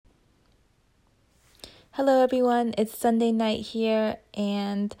Hello everyone, it's Sunday night here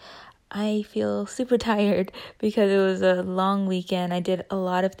and I feel super tired because it was a long weekend. I did a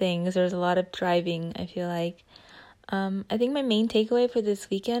lot of things. There was a lot of driving, I feel like. I think my main takeaway for this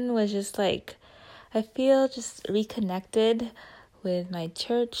weekend was just I feel just reconnected with my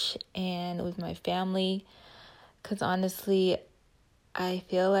church and with my family, because honestly, I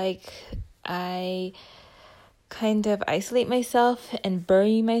feel like I kind of isolate myself and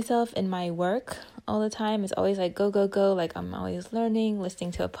bury myself in my work all the time. It's always like go, go, go. Like I'm always learning,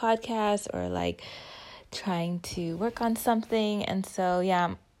 listening to a podcast, or like trying to work on something. And so,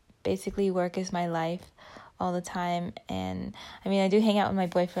 yeah, basically work is my life all the time. And I mean, I do hang out with my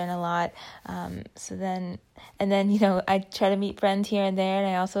boyfriend a lot. And then, I try to meet friends here and there. And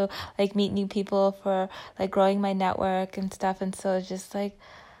I also like meet new people for like growing my network and stuff. And so it's just like,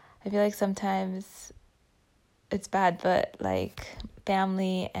 I feel like sometimes it's bad, but like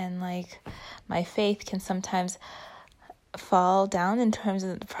family and like my faith can sometimes fall down in terms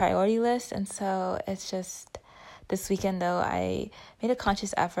of the priority list. And so it's just this weekend though, I made a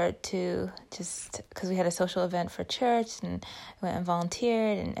conscious effort to just, because we had a social event for church, and I went and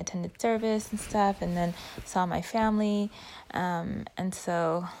volunteered and attended service and stuff, and then saw my family. And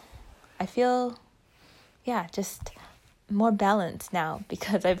so I feel, just more balanced now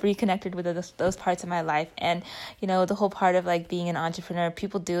because I've reconnected with those parts of my life. And the whole part of like being an entrepreneur,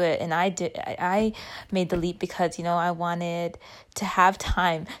 people do it, and I made the leap because I wanted to have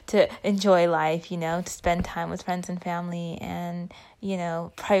time to enjoy life, to spend time with friends and family, and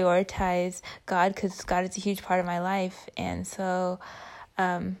prioritize God, because God is a huge part of my life. And so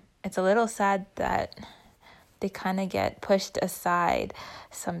it's a little sad that they kind of get pushed aside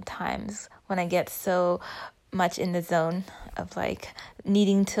sometimes when I get so much in the zone of like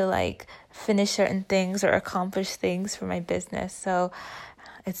needing to like finish certain things or accomplish things for my business. So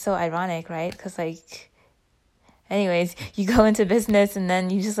it's so ironic, right? Because anyways, you go into business and then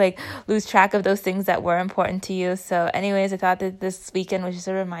you just like lose track of those things that were important to you. So anyways, I thought that this weekend was just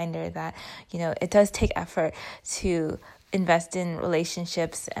a reminder that it does take effort to invest in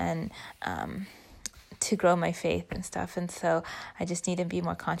relationships and to grow my faith and stuff. And so I just need to be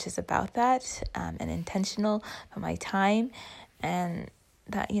more conscious about that, and intentional about my time, and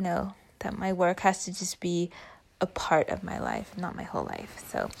that, that my work has to just be a part of my life, not my whole life.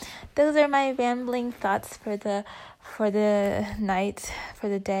 So those are my rambling thoughts for the night, for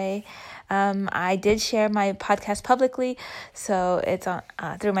the day. I did share my podcast publicly, so it's on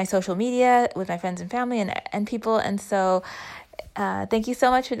through my social media with my friends and family and people. And so thank you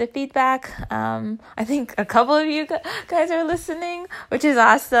so much for the feedback. I think a couple of you guys are listening, which is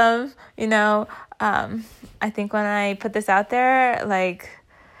awesome. I think when I put this out there, like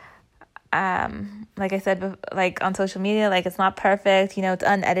I said, like on social media, like it's not perfect, it's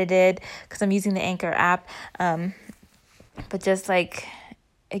unedited because I'm using the Anchor app. But just like,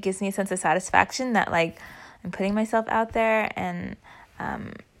 it gives me a sense of satisfaction that like I'm putting myself out there, and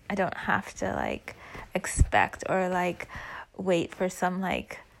I don't have to like expect or like wait for some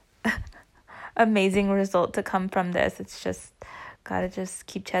like amazing result to come from this. It's just gotta just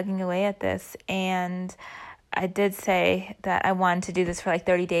keep chugging away at this. And I did say that I wanted to do this for like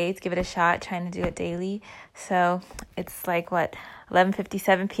 30 days, give it a shot, trying to do it daily. So it's like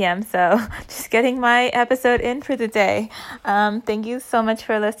 11:57 p.m. So just getting my episode in for the day. Thank you so much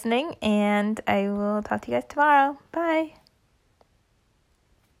for listening, and I will talk to you guys tomorrow. Bye.